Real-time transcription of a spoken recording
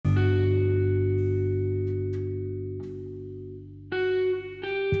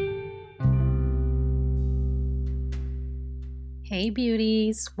Hey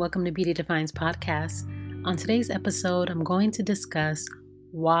beauties, welcome to Beauty Defines Podcast. On today's episode, I'm going to discuss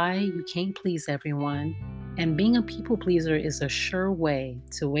why you can't please everyone, and being a people pleaser is a sure way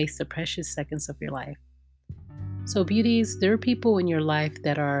to waste the precious seconds of your life. So, beauties, there are people in your life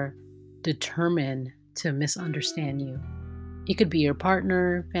that are determined to misunderstand you. It could be your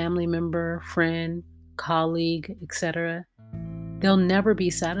partner, family member, friend, colleague, etc. They'll never be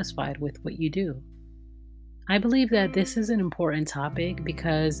satisfied with what you do. I believe that this is an important topic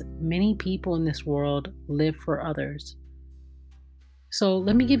because many people in this world live for others. So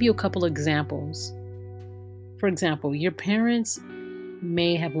let me give you a couple examples. For example, your parents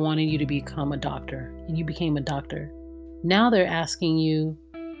may have wanted you to become a doctor and you became a doctor. Now they're asking you,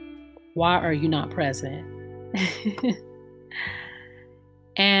 why are you not president?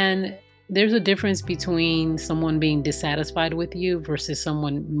 And there's a difference between someone being dissatisfied with you versus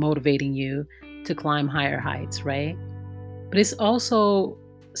someone motivating you to climb higher heights, right? But it's also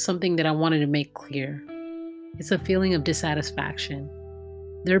something that I wanted to make clear. It's a feeling of dissatisfaction.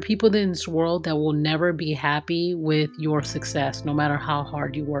 There are people in this world that will never be happy with your success, no matter how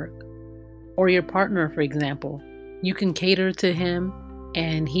hard you work. Or your partner, for example. You can cater to him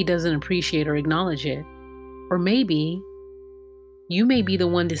and he doesn't appreciate or acknowledge it. Or maybe you may be the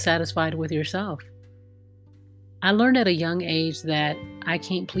one dissatisfied with yourself. I learned at a young age that I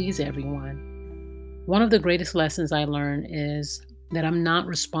can't please everyone. One of the greatest lessons I learned is that I'm not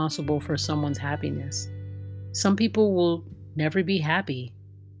responsible for someone's happiness. Some people will never be happy.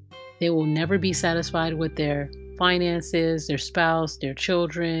 They will never be satisfied with their finances, their spouse, their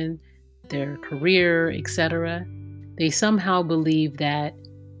children, their career, etc. They somehow believe that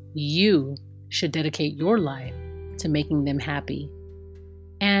you should dedicate your life to making them happy.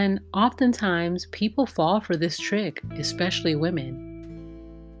 And oftentimes, people fall for this trick, especially women.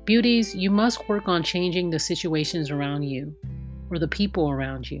 Beauties, you must work on changing the situations around you or the people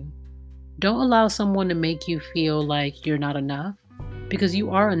around you. Don't allow someone to make you feel like you're not enough because you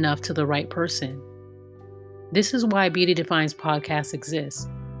are enough to the right person. This is why Beauty Defines Podcast exists,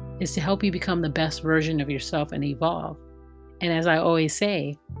 is to help you become the best version of yourself and evolve. And as I always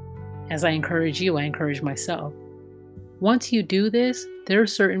say, as I encourage you, I encourage myself. Once you do this, there are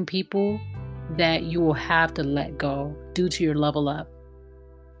certain people that you will have to let go due to your level up.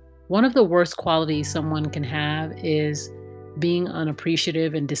 One of the worst qualities someone can have is being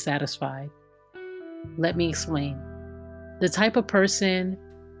unappreciative and dissatisfied. Let me explain. The type of person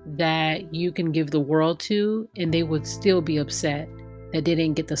that you can give the world to and they would still be upset that they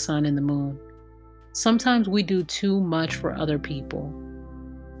didn't get the sun and the moon. Sometimes we do too much for other people.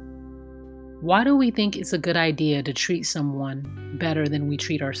 Why do we think it's a good idea to treat someone better than we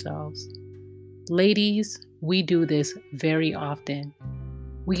treat ourselves? Ladies, we do this very often.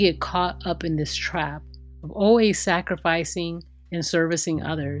 We get caught up in this trap of always sacrificing and servicing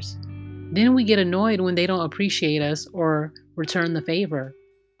others. Then we get annoyed when they don't appreciate us or return the favor.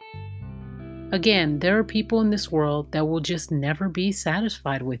 Again, there are people in this world that will just never be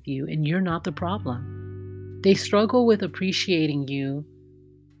satisfied with you, and you're not the problem. They struggle with appreciating you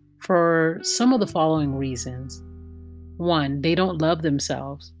for some of the following reasons. 1, they don't love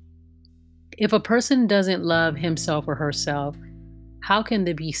themselves. If a person doesn't love himself or herself, how can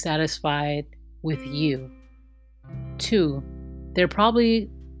they be satisfied with you? 2, they're probably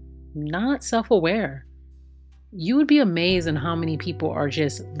not self-aware. You would be amazed at how many people are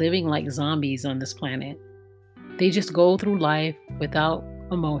just living like zombies on this planet. They just go through life without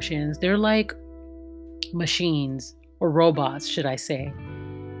emotions. They're like machines, or robots, should I say.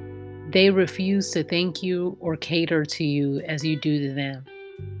 They refuse to thank you or cater to you as you do to them.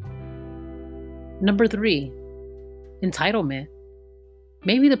 Number 3, entitlement.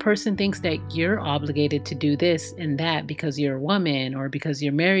 Maybe the person thinks that you're obligated to do this and that because you're a woman or because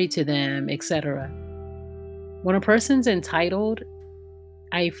you're married to them, etc. When a person's entitled,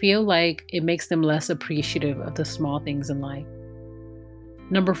 I feel like it makes them less appreciative of the small things in life.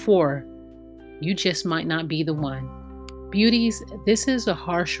 Number 4, you just might not be the one. Beauties, this is a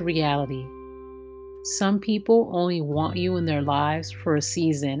harsh reality. Some people only want you in their lives for a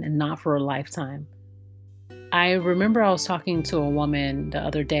season and not for a lifetime. I remember I was talking to a woman the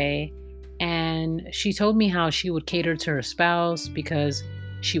other day, and she told me how she would cater to her spouse because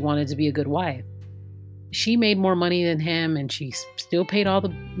she wanted to be a good wife. She made more money than him, and she still paid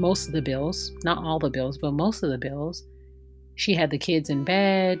most of the bills. Not all the bills, but most of the bills. She had the kids in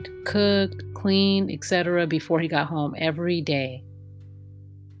bed, cooked, cleaned, etc. before he got home every day.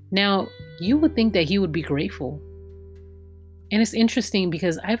 Now, you would think that he would be grateful. And it's interesting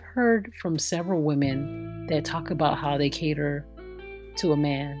because I've heard from several women that talk about how they cater to a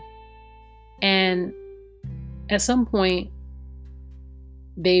man. And at some point,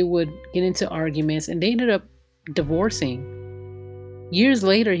 they would get into arguments and they ended up divorcing. Years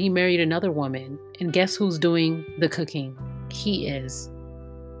later, he married another woman, and guess who's doing the cooking? He is.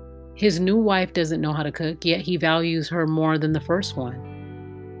 His new wife doesn't know how to cook, yet he values her more than the first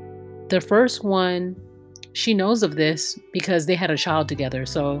one. The first one, she knows of this because they had a child together,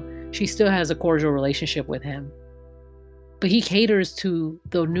 so she still has a cordial relationship with him. But he caters to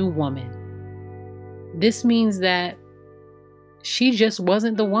the new woman. This means that she just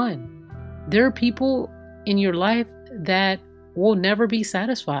wasn't the one. There are people in your life that will never be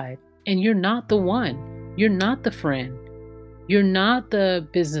satisfied, and you're not the one. You're not the friend. You're not the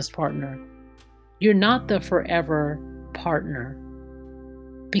business partner. You're not the forever partner,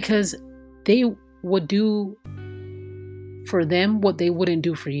 because they would do for them what they wouldn't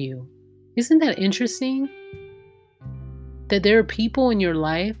do for you. Isn't that interesting? That there are people in your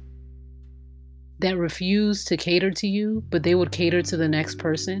life that refuse to cater to you, but they would cater to the next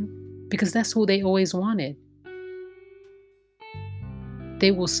person because that's who they always wanted.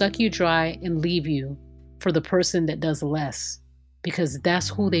 They will suck you dry and leave you for the person that does less because that's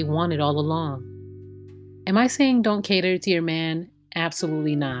who they wanted all along. Am I saying don't cater to your man?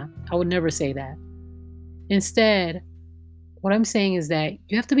 Absolutely not. I would never say that. Instead, what I'm saying is that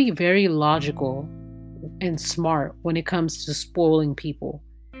you have to be very logical and smart when it comes to spoiling people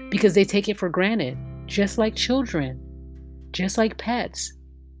because they take it for granted, just like children, just like pets.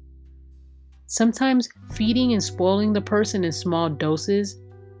 Sometimes feeding and spoiling the person in small doses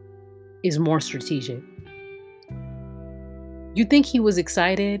is more strategic. You think he was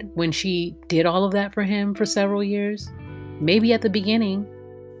excited when she did all of that for him for several years? Maybe at the beginning.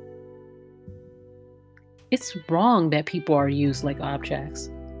 It's wrong that people are used like objects.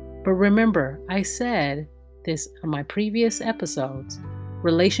 But remember, I said this on my previous episodes,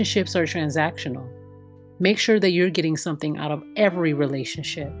 relationships are transactional. Make sure that you're getting something out of every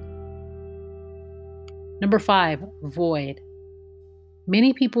relationship. Number 5, void.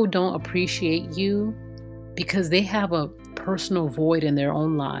 Many people don't appreciate you because they have a personal void in their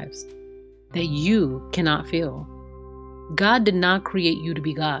own lives that you cannot fill. God did not create you to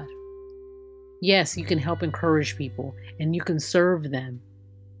be God. Yes, you can help encourage people and you can serve them,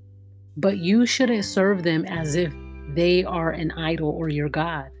 but you shouldn't serve them as if they are an idol or your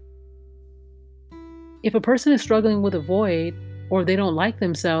God. If a person is struggling with a void or they don't like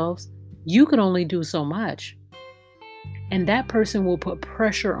themselves, you can only do so much. And that person will put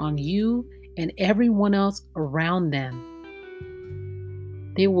pressure on you and everyone else around them.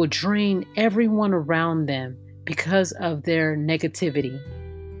 They will drain everyone around them because of their negativity.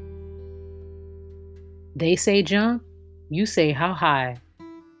 They say jump, you say how high.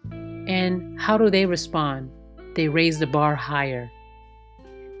 And how do they respond? They raise the bar higher.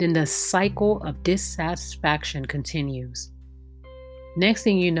 Then the cycle of dissatisfaction continues. Next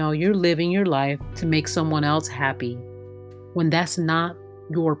thing you know, you're living your life to make someone else happy when that's not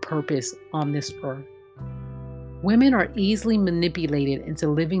your purpose on this earth. Women are easily manipulated into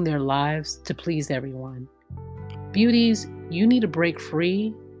living their lives to please everyone. Beauties, you need to break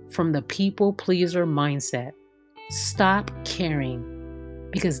free from the people pleaser mindset. Stop caring,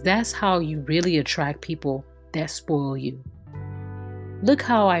 because that's how you really attract people that spoil you. Look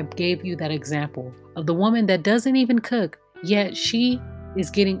how I gave you that example of the woman that doesn't even cook, yet she is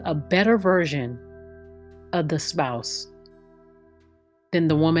getting a better version of the spouse than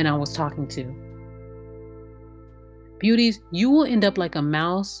the woman I was talking to. Beauties, you will end up like a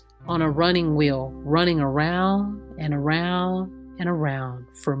mouse on a running wheel, running around and around and around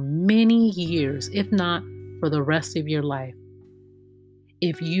for many years, if not for the rest of your life.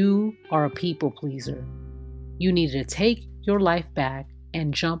 If you are a people pleaser, you need to take your life back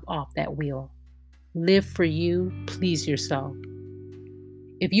and jump off that wheel. Live for you, please yourself.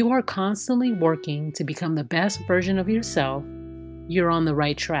 If you are constantly working to become the best version of yourself, you're on the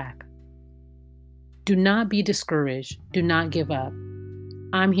right track. Do not be discouraged. Do not give up.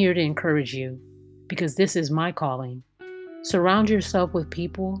 I'm here to encourage you because this is my calling. Surround yourself with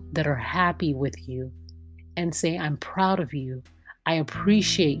people that are happy with you and say, I'm proud of you. I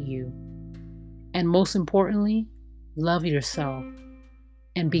appreciate you. And most importantly, love yourself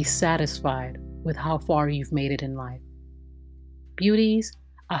and be satisfied with how far you've made it in life. Beauties,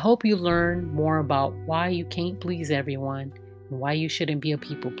 I hope you learn more about why you can't please everyone and why you shouldn't be a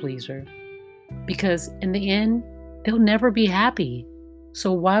people pleaser. Because in the end, they'll never be happy.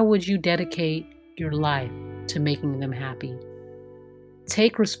 So why would you dedicate your life to making them happy?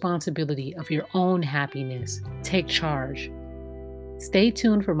 Take responsibility of your own happiness. Take charge. Stay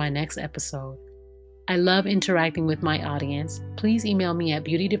tuned for my next episode. I love interacting with my audience. Please email me at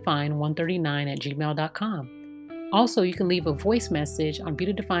beautydefine139@gmail.com. Also, you can leave a voice message on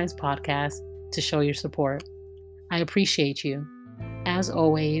Beauty Defines podcast to show your support. I appreciate you. As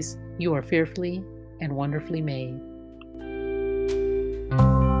always, you are fearfully and wonderfully made.